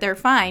for it, they're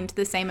fined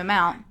the same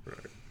amount. Right.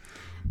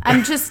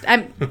 Has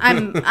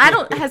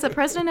a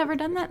president ever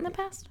done that in the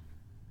past?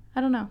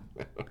 I don't know.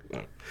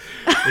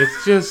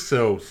 It's just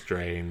so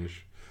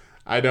strange.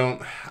 I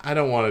don't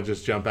want to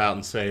just jump out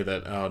and say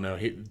that, oh no,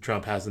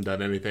 Trump hasn't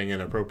done anything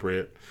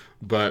inappropriate,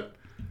 but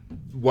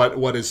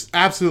what is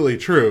absolutely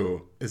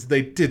true is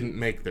they didn't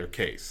make their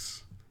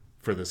case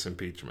for this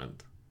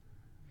impeachment.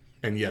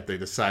 And yet they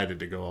decided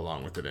to go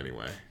along with it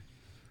anyway.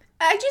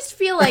 I just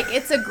feel like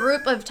it's a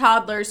group of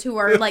toddlers who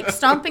are like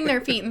stomping their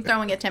feet and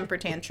throwing a temper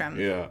tantrum.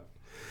 Yeah.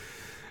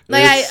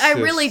 Like I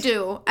really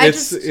do.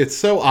 It's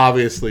so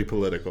obviously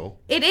political.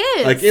 It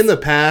is. Like in the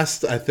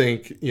past, I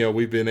think,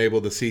 we've been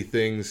able to see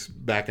things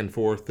back and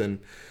forth and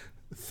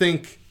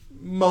think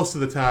most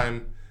of the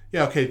time,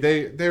 okay,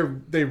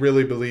 they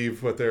really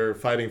believe what they're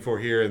fighting for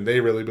here, and they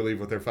really believe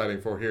what they're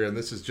fighting for here, and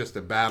this is just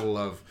a battle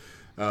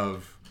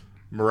of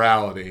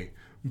morality.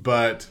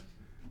 But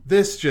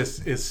this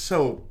just is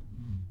so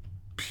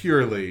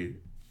purely,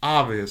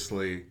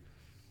 obviously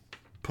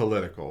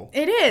political.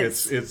 It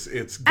is. It's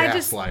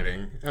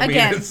gaslighting. I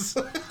can't.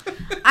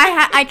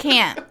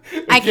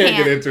 I can't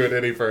get into it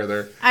any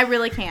further. I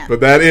really can't. But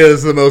that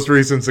is the most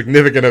recent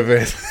significant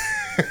event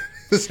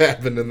that's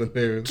happened in the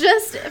news.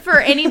 Just for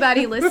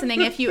anybody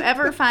listening, if you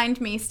ever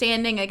find me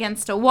standing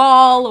against a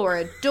wall or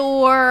a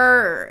door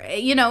or,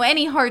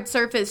 any hard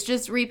surface,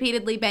 just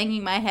repeatedly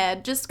banging my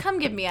head, just come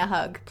give me a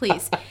hug,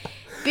 please.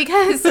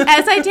 Because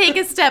as I take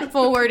a step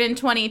forward in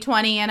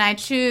 2020 and I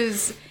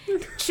choose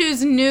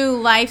new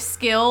life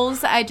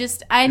skills,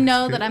 I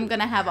know that I'm going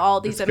to have all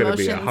these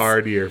emotions. It's going to be a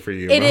hard year for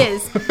you. It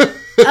is.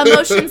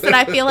 Emotions that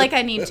I feel like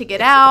I need to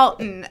get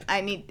out, and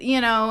I need,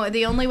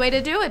 the only way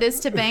to do it is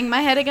to bang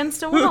my head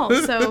against a wall.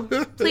 So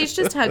please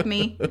just hug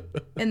me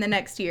in the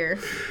next year.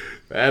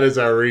 That is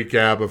our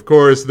recap. Of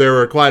course, there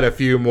were quite a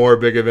few more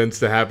big events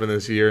to happen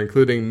this year,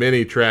 including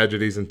many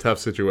tragedies and tough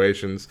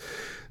situations.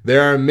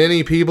 There are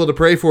many people to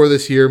pray for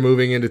this year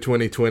moving into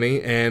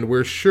 2020, and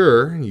we're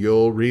sure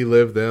you'll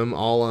relive them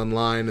all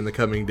online in the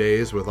coming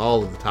days with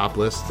all of the top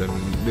lists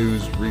and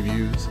news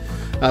reviews.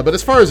 But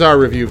as far as our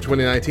review of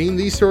 2019,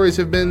 these stories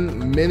have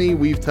been many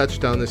we've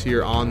touched on this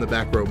year on the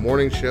Back Row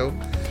Morning Show.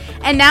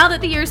 And now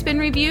that the year's been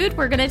reviewed,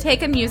 we're going to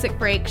take a music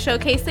break,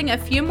 showcasing a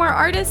few more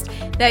artists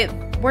that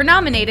were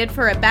nominated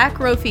for a Back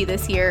Rowphy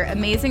this year.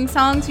 Amazing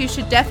songs you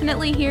should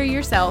definitely hear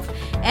yourself.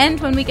 And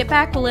when we get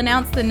back, we'll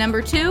announce the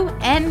number 2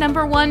 and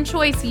number 1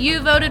 choice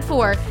you voted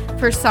for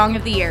Song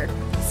of the Year.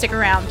 Stick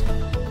around.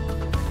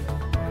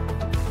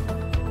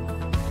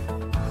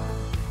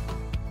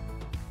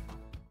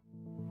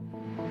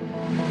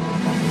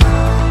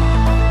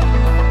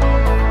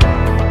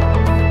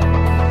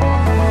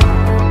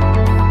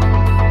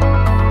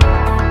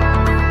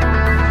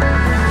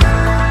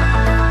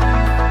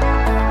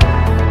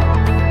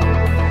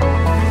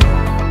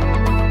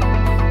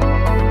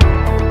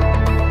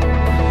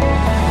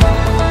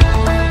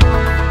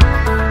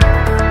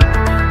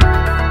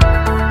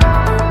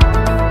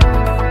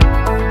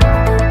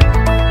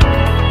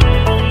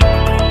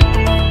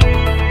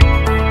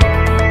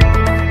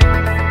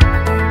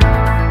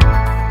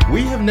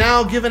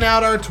 Given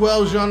out our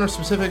 12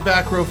 genre-specific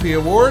Back Rowphy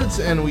Awards,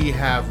 and we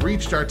have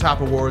reached our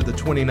top award, the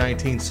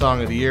 2019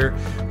 Song of the Year.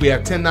 We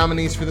have 10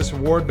 nominees for this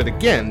award, but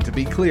again, to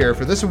be clear,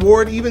 for this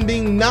award, even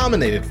being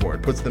nominated for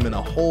it puts them in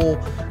a whole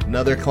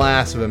another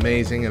class of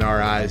amazing in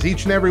our eyes.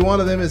 Each and every one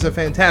of them is a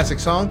fantastic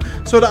song,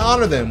 so to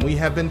honor them, we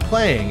have been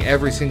playing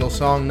every single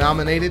song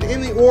nominated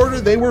in the order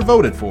they were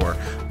voted for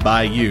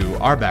by you,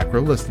 our Back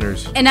Row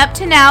listeners. And up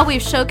to now,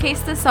 we've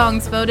showcased the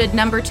songs voted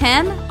number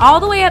 10 all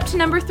the way up to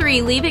number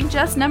 3, leaving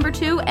just number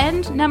 2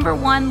 and number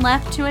 1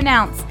 left to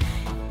announce.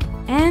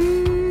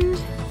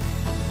 And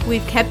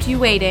we've kept you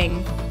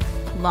waiting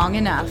long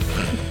enough.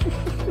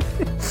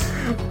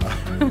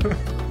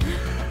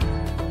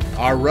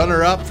 Our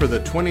runner-up for the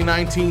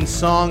 2019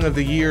 Song of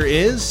the Year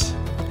is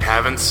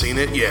Haven't Seen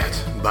It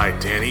Yet by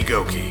Danny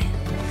Goki.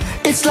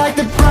 It's like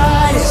the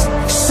brightest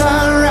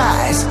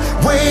sunrise,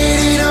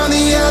 waiting on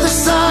the other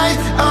side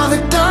of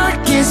the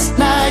darkest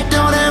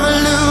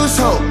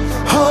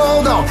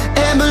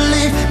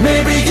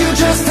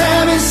just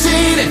haven't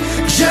seen it,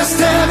 just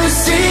haven't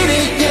seen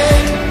it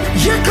yet.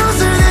 You're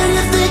closer than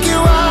you think you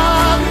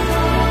are.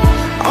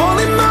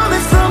 Only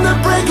moment from the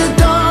break of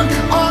dawn.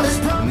 All is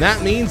And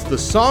that means the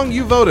song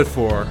you voted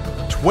for,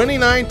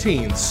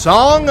 2019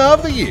 Song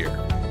of the Year,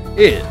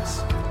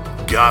 is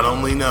God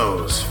Only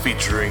Knows,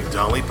 featuring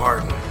Dolly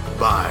Parton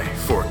by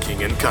For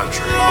King and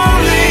Country.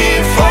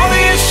 Lonely,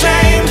 fully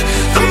ashamed,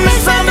 the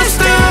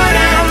misunderstood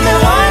and the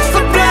ones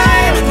to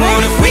blame. What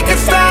if we could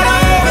start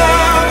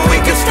over? We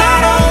could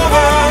start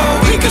over.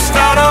 We could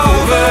start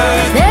over.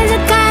 There's a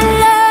kind of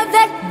love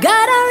that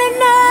God only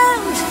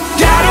knows.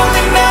 God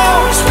only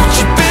knows what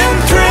you've been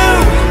through.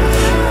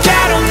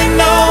 God only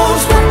knows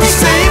what they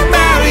say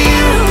about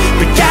you.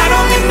 But God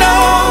only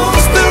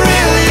knows the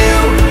real you.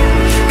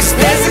 'Cause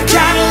there's a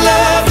kind of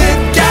love that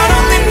God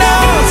only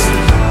knows.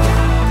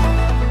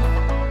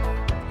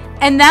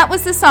 And that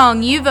was the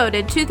song you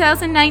voted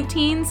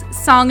 2019's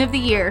Song of the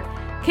Year.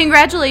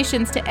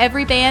 Congratulations to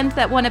every band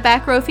that won a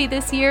Back Rowphy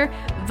this year,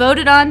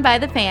 voted on by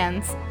the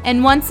fans.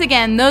 And once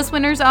again, those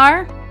winners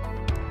are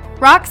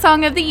Rock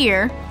Song of the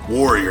Year,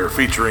 Warrior,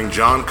 featuring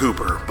John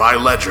Cooper by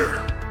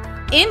Ledger.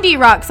 Indie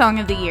Rock Song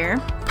of the Year,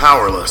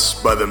 Powerless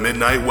by The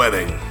Midnight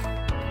Wedding.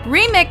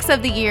 Remix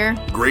of the Year,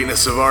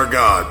 Greatness of Our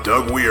God,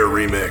 Doug Weir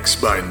remix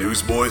by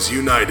Newsboys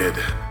United.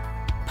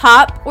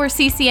 Pop or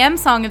CCM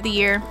Song of the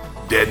Year,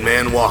 Dead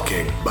Man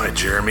Walking by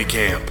Jeremy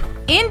Camp.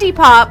 Indie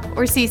Pop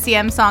or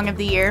CCM Song of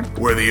the Year,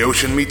 Where the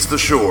Ocean Meets the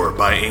Shore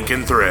by Ink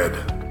and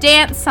Thread.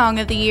 Dance Song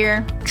of the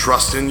Year,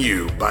 Trust in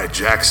You by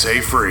Jack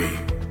Say Free.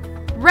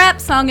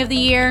 Rap Song of the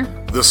Year,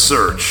 The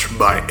Search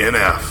by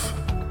NF.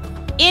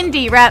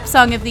 Indie Rap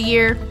Song of the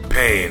Year,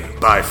 Pain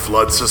by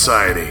Flood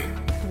Society.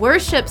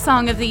 Worship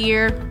Song of the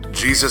Year,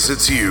 Jesus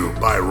It's You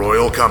by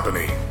Royal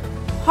Company.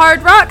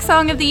 Hard Rock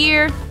Song of the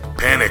Year,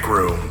 Panic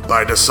Room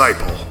by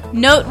Disciple.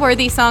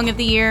 Noteworthy Song of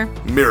the Year,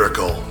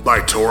 Miracle by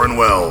Torrin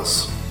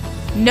Wells.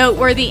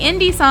 Noteworthy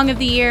Indie Song of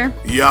the Year,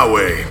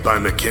 Yahweh by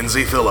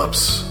Mackenzie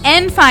Phillips.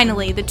 and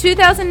finally, the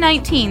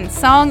 2019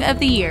 Song of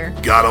the Year.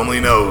 God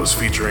Only Knows,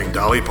 featuring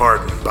Dolly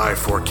Parton by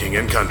For King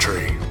and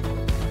Country.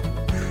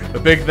 a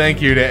big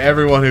thank you to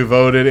everyone who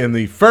voted in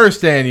the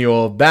first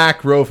annual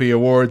Back Rowphy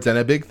Awards, and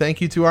a big thank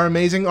you to our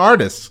amazing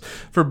artists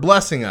for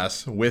blessing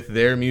us with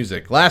their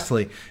music.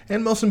 Lastly,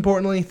 and most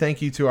importantly,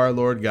 thank you to our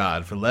Lord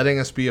God for letting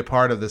us be a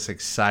part of this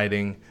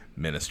exciting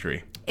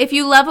ministry. If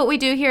you love what we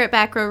do here at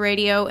Back Row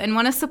Radio and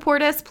want to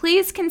support us,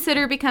 please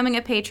consider becoming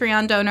a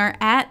Patreon donor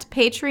at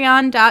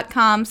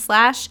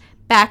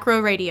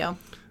patreon.com/backrowradio.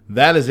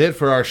 That is it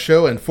for our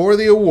show and for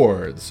the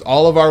awards.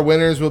 All of our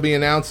winners will be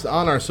announced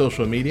on our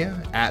social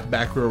media at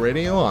Back Row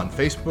Radio on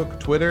Facebook,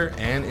 Twitter,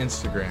 and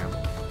Instagram.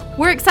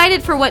 We're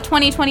excited for what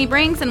 2020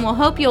 brings, and we'll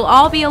hope you'll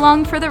all be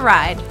along for the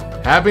ride.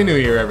 Happy New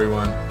Year,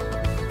 everyone.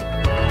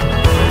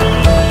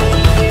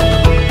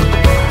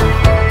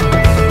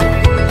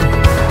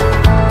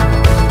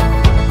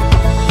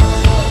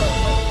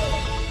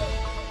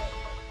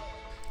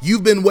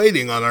 You've been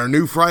waiting on our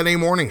new Friday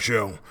morning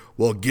show.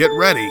 Well, get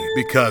ready,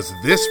 because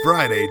this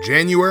Friday,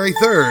 January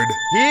 3rd,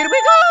 Here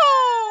we go!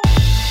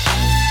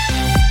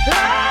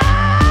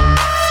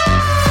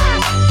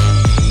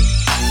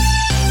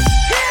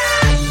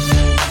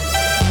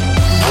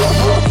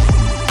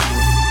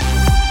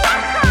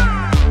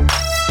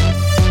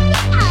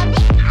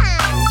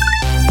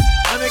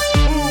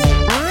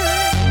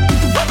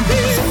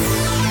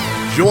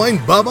 join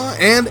Bubba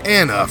and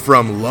Anna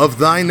from Love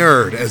Thy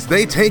Nerd as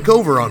they take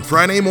over on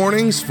Friday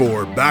mornings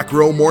for Back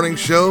Row Morning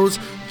Show's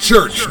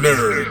Church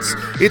Nerds.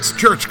 It's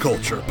church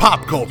culture,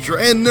 pop culture,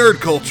 and nerd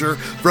culture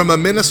from a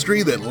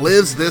ministry that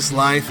lives this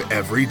life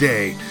every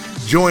day.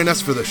 Join us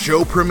for the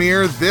show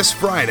premiere this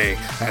Friday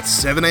at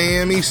 7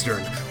 a.m.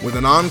 Eastern with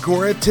an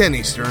encore at 10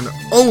 Eastern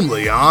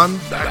only on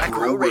Back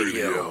Row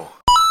Radio.